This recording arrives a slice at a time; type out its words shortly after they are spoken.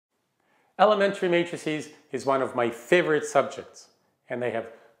Elementary matrices is one of my favorite subjects, and they have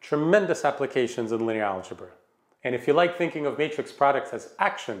tremendous applications in linear algebra. And if you like thinking of matrix products as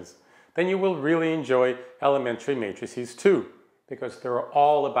actions, then you will really enjoy elementary matrices too, because they're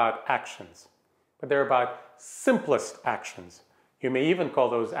all about actions. But they're about simplest actions. You may even call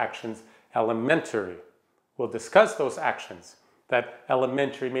those actions elementary. We'll discuss those actions that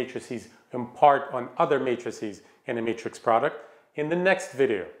elementary matrices impart on other matrices in a matrix product in the next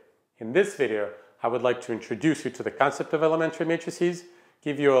video. In this video, I would like to introduce you to the concept of elementary matrices,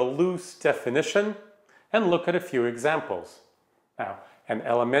 give you a loose definition, and look at a few examples. Now, an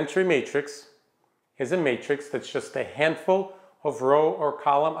elementary matrix is a matrix that's just a handful of row or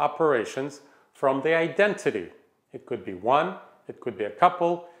column operations from the identity. It could be one, it could be a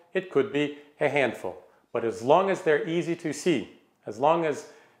couple, it could be a handful. But as long as they're easy to see, as long as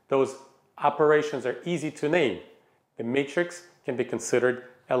those operations are easy to name, the matrix can be considered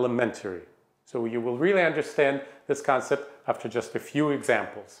elementary. So you will really understand this concept after just a few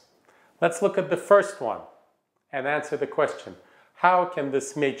examples. Let's look at the first one and answer the question, how can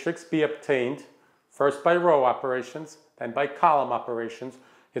this matrix be obtained first by row operations, then by column operations?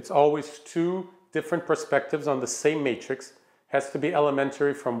 It's always two different perspectives on the same matrix. It has to be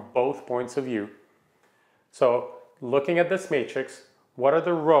elementary from both points of view. So looking at this matrix, what are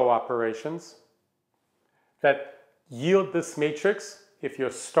the row operations that yield this matrix if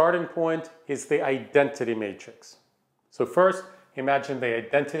your starting point is the identity matrix? So first, imagine the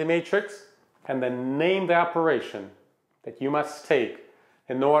identity matrix and then name the operation that you must take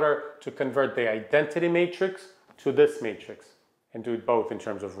in order to convert the identity matrix to this matrix, and do it both in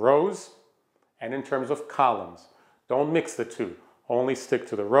terms of rows and in terms of columns. Don't mix the two. Only stick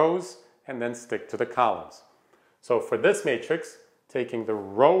to the rows and then stick to the columns. So for this matrix, taking the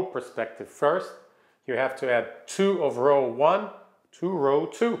row perspective first, you have to add 2 of row 1 to row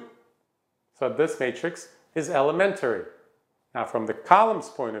 2. So this matrix is elementary. Now from the columns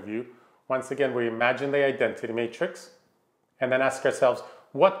point of view, once again we imagine the identity matrix and then ask ourselves,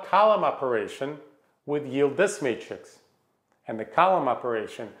 what column operation would yield this matrix? And the column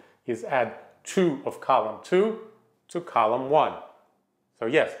operation is add 2 of column 2 to column 1. So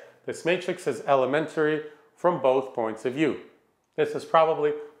yes, this matrix is elementary from both points of view. This is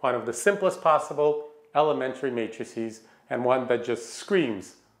probably one of the simplest possible elementary matrices and one that just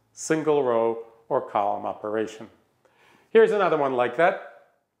screams single row or column operation. Here's another one like that.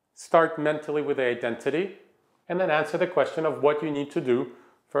 Start mentally with the identity and then answer the question of what you need to do,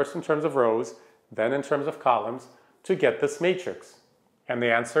 first in terms of rows, then in terms of columns, to get this matrix. And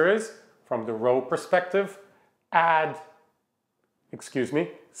the answer is, from the row perspective,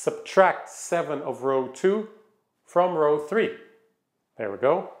 subtract 7 of row 2 from row 3. There we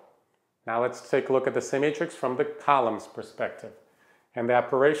go. Now let's take a look at the same matrix from the columns perspective. And the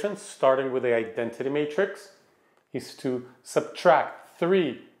operation, starting with the identity matrix, is to subtract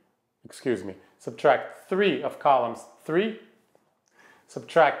 3 of columns 3,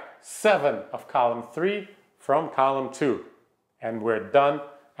 subtract 7 of column 3 from column 2. And we're done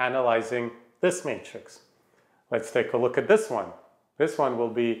analyzing this matrix. Let's take a look at this one. This one will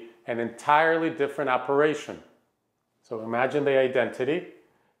be an entirely different operation. So imagine the identity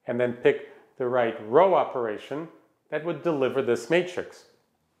and then pick the right row operation that would deliver this matrix.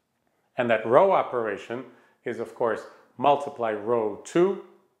 And that row operation is, of course, multiply row 2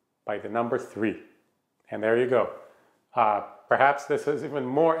 by the number 3. And there you go. Perhaps this is even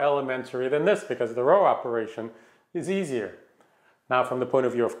more elementary than this because the row operation is easier. Now from the point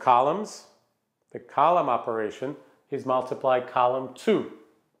of view of columns, the column operation is multiply column 2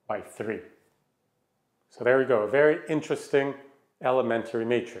 by 3. So there we go, a very interesting elementary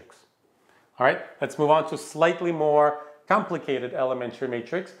matrix. All right, let's move on to slightly more complicated elementary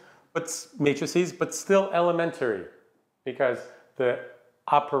matrices, but still elementary, because the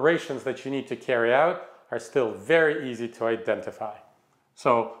operations that you need to carry out are still very easy to identify.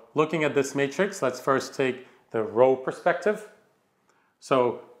 So looking at this matrix, let's first take the row perspective.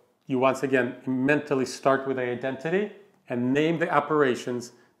 So you once again mentally start with the identity and name the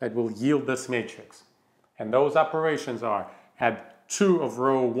operations that will yield this matrix. And those operations are add 2 of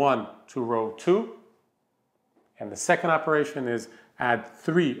row 1 to row 2. And the second operation is add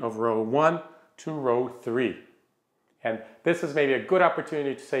 3 of row 1 to row 3. And this is maybe a good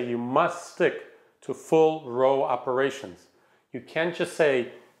opportunity to say you must stick to full row operations. You can't just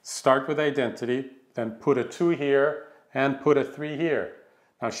say start with identity, then put a 2 here and put a 3 here.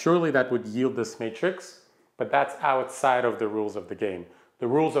 Now surely that would yield this matrix, but that's outside of the rules of the game. The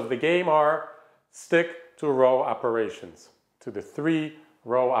rules of the game are stick to row operations, to the 3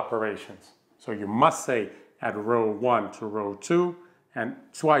 row operations. So you must say add row 1 to row 2 and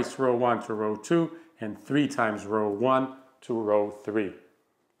twice row 1 to row 2, and 3 times row 1 to row 3.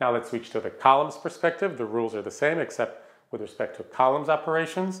 Now let's switch to the columns perspective. The rules are the same except with respect to columns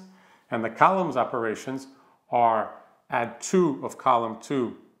operations. And the columns operations are add 2 of column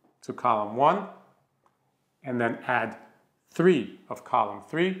 2 to column 1, and then add 3 of column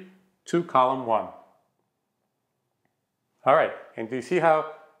 3 to column 1. All right, and do you see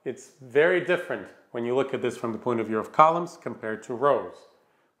how it's very different when you look at this from the point of view of columns compared to rows?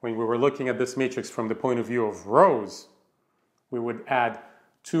 When we were looking at this matrix from the point of view of rows, we would add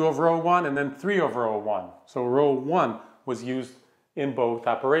 2 of row 1 and then 3 of row 1. So row 1 was used in both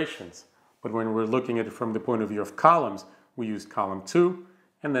operations. But when we're looking at it from the point of view of columns, we used column 2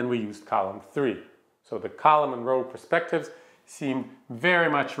 and then we used column 3. So the column and row perspectives seem very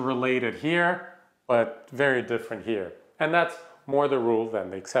much related here, but very different here. And that's more the rule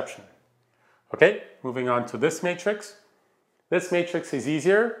than the exception. Okay, moving on to this matrix. This matrix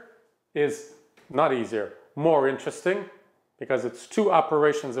is more interesting because it's 2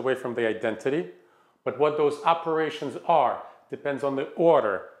 operations away from the identity, but what those operations are depends on the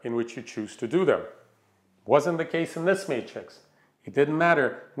order in which you choose to do them. Wasn't the case in this matrix. It didn't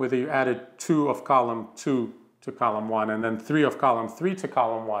matter whether you added 2 of column 2 to column 1 and then 3 of column 3 to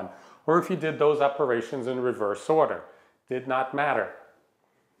column 1, or if you did those operations in reverse order. Did not matter.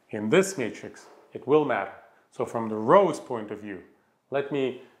 In this matrix, it will matter. So from the rows point of view, let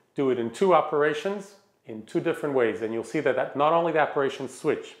me do it in 2 operations in 2 different ways, and you'll see that not only the operations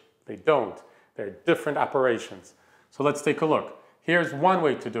switch, they don't. They're different operations. So let's take a look. Here's one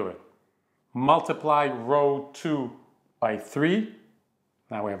way to do it. Multiply row 2 by 3.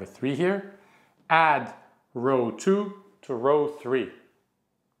 Now we have a 3 here. Add row 2 to row 3.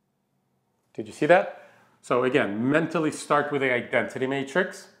 Did you see that? So again, mentally start with the identity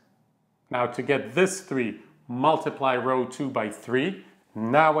matrix. Now to get this 3, multiply row 2 by 3.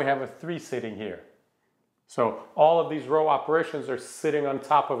 Now we have a 3 sitting here. So all of these row operations are sitting on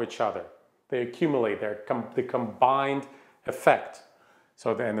top of each other. They accumulate, they're the combined effect.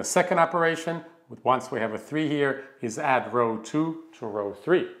 So then the second operation, once we have a 3 here, is add row 2 to row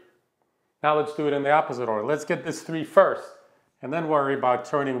 3. Now let's do it in the opposite order. Let's get this 3 first, and then worry about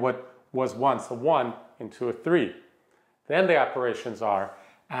turning what was once a 1 into a 3. Then the operations are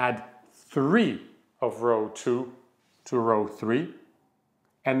add 3 of row 2 to row 3,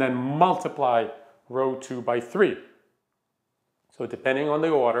 and then multiply row 2 by 3. So depending on the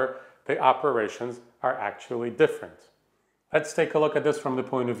order, the operations are actually different. Let's take a look at this from the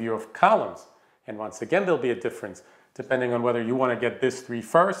point of view of columns. And once again, there'll be a difference depending on whether you want to get this 3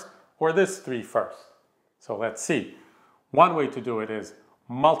 first or this 3 first. So let's see. One way to do it is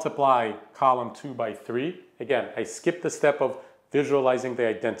multiply column 2 by 3. Again, I skipped the step of visualizing the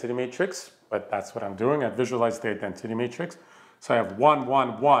identity matrix, but that's what I'm doing. I visualize the identity matrix. So I have 1,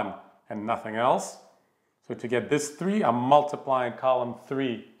 1, 1, and nothing else. So to get this 3, I'm multiplying column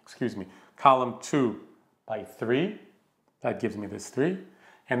 2 by 3. That gives me this 3.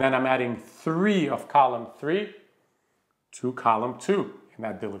 And then I'm adding 3 of column 3 to column 2, and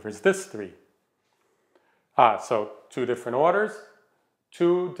that delivers this 3. So 2 different orders.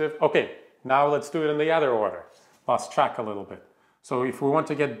 Okay, now let's do it in the other order. Lost track a little bit. So if we want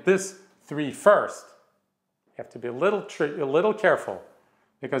to get this 3 first, you have to be a little careful,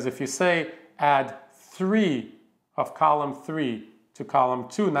 because if you say add 3 of column 3 to column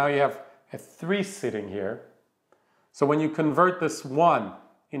 2, now you have a 3 sitting here. So when you convert this 1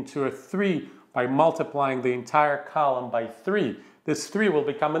 into a 3 by multiplying the entire column by 3, this 3 will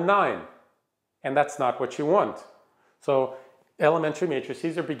become a 9. And that's not what you want. So elementary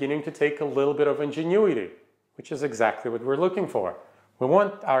matrices are beginning to take a little bit of ingenuity, which is exactly what we're looking for. We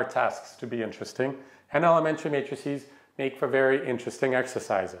want our tasks to be interesting, and elementary matrices make for very interesting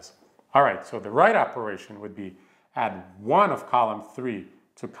exercises. All right, so the right operation would be add 1 of column 3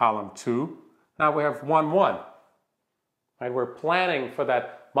 to column 2. Now we have 1, 1. Right, we're planning for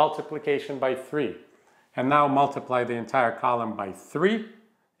that multiplication by 3. And now multiply the entire column by 3,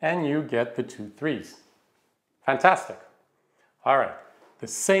 and you get the 2 3s. Fantastic. All right, the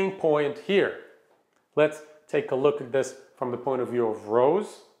same point here. Let's take a look at this from the point of view of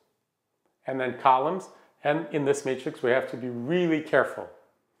rows and then columns. And in this matrix, we have to be really careful.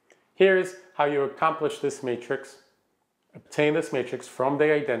 Here's how you accomplish this matrix, obtain this matrix from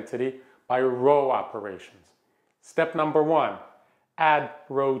the identity by row operations. Step number 1, add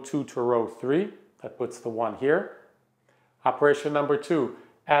row 2 to row 3. That puts the 1 here. Operation number 2,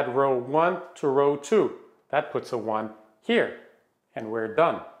 add row 1 to row 2. That puts a 1 here. And we're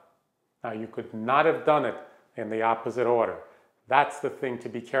done. Now you could not have done it in the opposite order. That's the thing to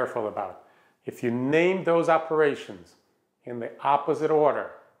be careful about. If you name those operations in the opposite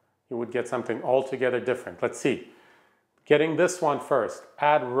order, you would get something altogether different. Let's see. Getting this one first,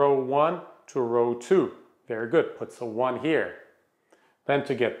 add row 1 to row 2. Very good, puts a 1 here. Then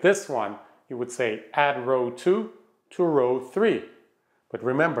to get this one, you would say add row 2 to row 3. But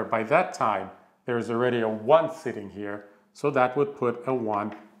remember, by that time, there's already a 1 sitting here, so that would put a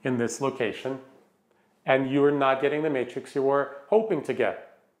 1 in this location. And you're not getting the matrix you were hoping to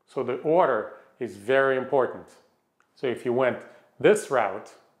get. So the order is very important. So if you went this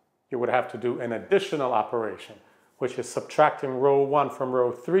route, you would have to do an additional operation, which is subtracting row 1 from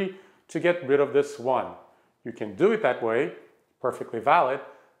row 3 to get rid of this 1. You can do it that way, perfectly valid,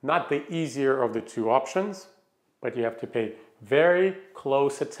 not the easier of the two options, but you have to pay very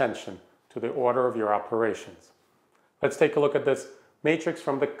close attention to the order of your operations. Let's take a look at this matrix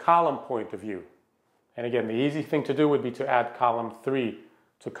from the column point of view. And again, the easy thing to do would be to add column 3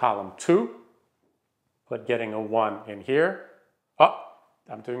 to column 2, but getting a 1 in here. Oh,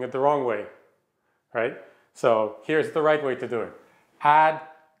 I'm doing it the wrong way, right? So here's the right way to do it. Add,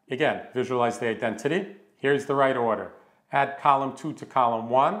 again, visualize the identity. Here's the right order. Add column 2 to column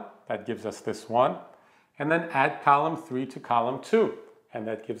 1, that gives us this 1. And then add column 3 to column 2, and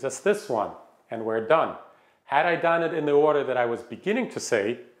that gives us this 1. And we're done. Had I done it in the order that I was beginning to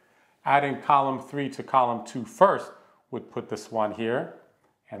say, adding column 3 to column 2 first would put this 1 here.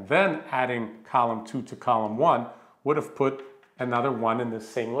 And then adding column 2 to column 1 would have put another 1 in the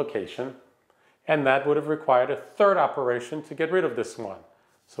same location. And that would have required a third operation to get rid of this 1.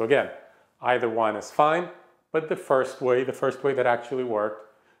 So again, either one is fine, but the first way that actually worked,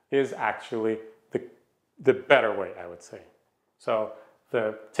 is actually the better way, I would say. So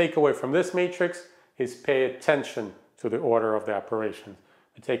the takeaway from this matrix is pay attention to the order of the operations.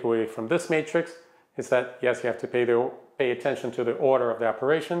 The takeaway from this matrix is that, yes, you have to pay attention to the order of the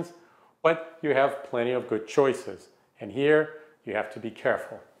operations, but you have plenty of good choices. And here, you have to be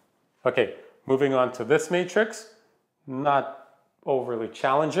careful. Okay, moving on to this matrix, not overly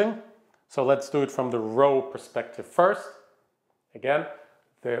challenging. So let's do it from the row perspective first. Again,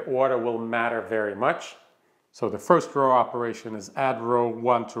 the order will matter very much. So the first row operation is add row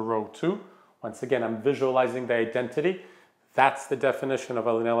 1 to row 2. Once again, I'm visualizing the identity. That's the definition of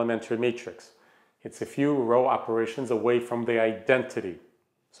an elementary matrix. It's a few row operations away from the identity.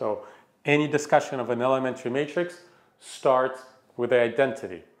 So any discussion of an elementary matrix starts with the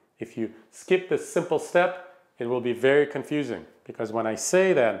identity. If you skip this simple step, it will be very confusing, because when I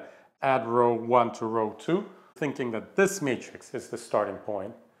say then add row 1 to row 2, thinking that this matrix is the starting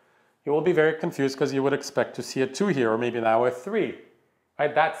point, you will be very confused because you would expect to see a 2 here, or maybe now a 3.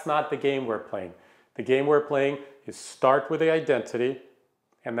 Right? That's not the game we're playing. The game we're playing is start with the identity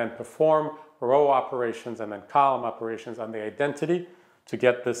and then perform row operations and then column operations on the identity to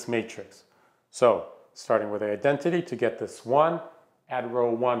get this matrix. So starting with the identity to get this 1, add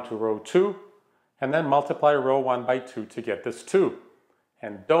row 1 to row 2, and then multiply row 1 by 2 to get this 2.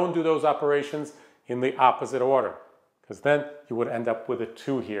 And don't do those operations in the opposite order, because then you would end up with a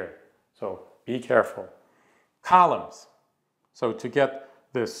 2 here. So be careful. Columns. So to get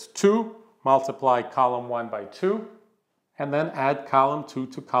this 2, multiply column 1 by 2, and then add column 2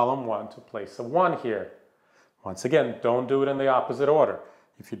 to column 1 to place a 1 here. Once again, don't do it in the opposite order.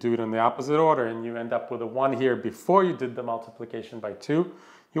 If you do it in the opposite order and you end up with a 1 here before you did the multiplication by 2,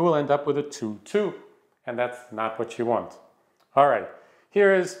 you will end up with a 2, 2. And that's not what you want. All right,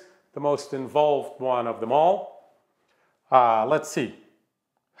 here is the most involved one of them all. Let's see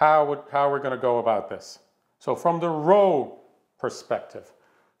how we're going to go about this. So from the row perspective,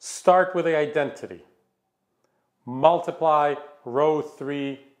 start with the identity. Multiply row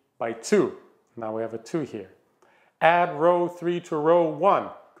 3 by 2. Now we have a 2 here. Add row 3 to row 1.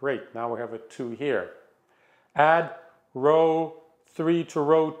 Great, now we have a 2 here. Add row 3 to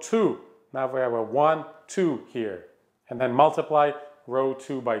row 2. Now we have a 1, 2 here. And then multiply row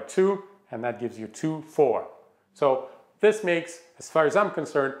 2 by 2, and that gives you 2, 4. So this makes, as far as I'm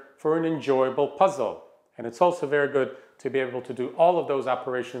concerned, for an enjoyable puzzle. And it's also very good to be able to do all of those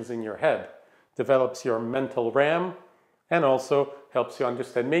operations in your head. Develops your mental RAM and also helps you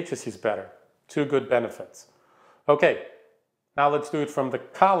understand matrices better. 2 good benefits. Okay, now let's do it from the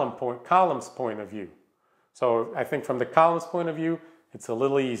columns point of view. So I think from the columns point of view, it's a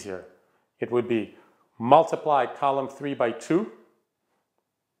little easier. It would be multiply column 3 by 2.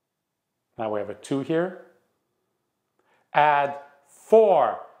 Now we have a 2 here. Add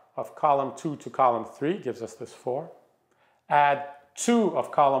 4 of column 2 to column 3, gives us this 4. Add 2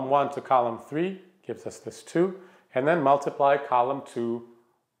 of column 1 to column 3, gives us this 2. And then multiply column 2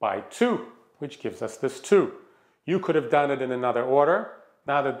 by 2, which gives us this 2. You could have done it in another order.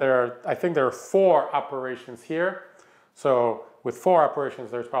 Now that I think there are 4 operations here. So with 4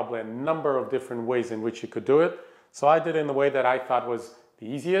 operations, there's probably a number of different ways in which you could do it. So I did it in the way that I thought was the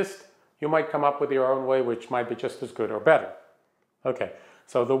easiest. You might come up with your own way, which might be just as good or better. Okay,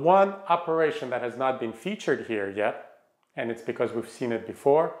 so the one operation that has not been featured here yet, and it's because we've seen it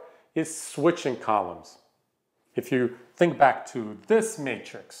before, is switching columns. If you think back to this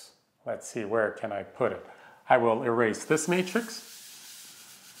matrix, let's see, where can I put it? I will erase this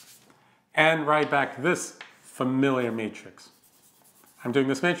matrix and write back this familiar matrix. I'm doing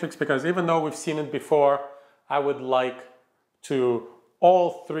this matrix because even though we've seen it before, I would like to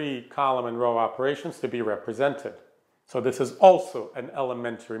all 3 column and row operations to be represented. So this is also an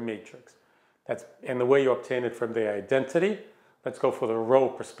elementary matrix. That's in the way you obtain it from the identity. Let's go for the row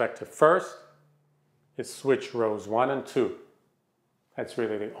perspective first. Is switch rows 1 and 2. That's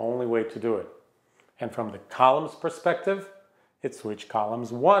really the only way to do it. And from the columns perspective, it's switch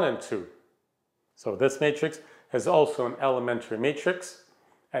columns 1 and 2. So this matrix is also an elementary matrix,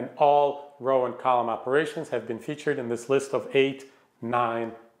 and all row and column operations have been featured in this list of 8,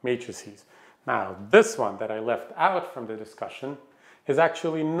 9 matrices. Now, this one that I left out from the discussion is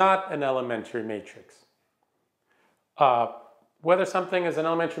actually not an elementary matrix. Whether something is an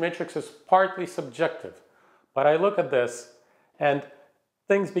elementary matrix is partly subjective, but I look at this and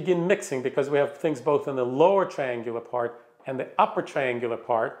things begin mixing because we have things both in the lower triangular part and the upper triangular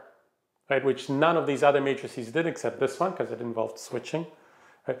part, right, which none of these other matrices did except this one because it involved switching.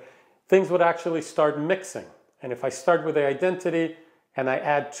 Right? Things would actually start mixing. And if I start with the identity and I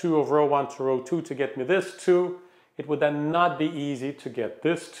add 2 of row 1 to row 2 to get me this 2, it would then not be easy to get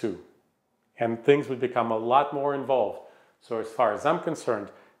this 2. And things would become a lot more involved. So as far as I'm concerned,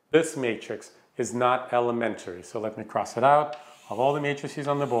 this matrix is not elementary. So let me cross it out. Of all the matrices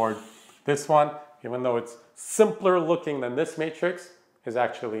on the board, this one, even though it's simpler looking than this matrix, is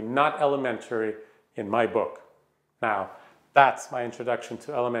actually not elementary in my book. Now, that's my introduction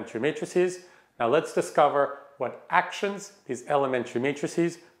to elementary matrices. Now let's discover what actions these elementary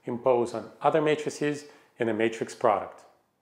matrices impose on other matrices in a matrix product.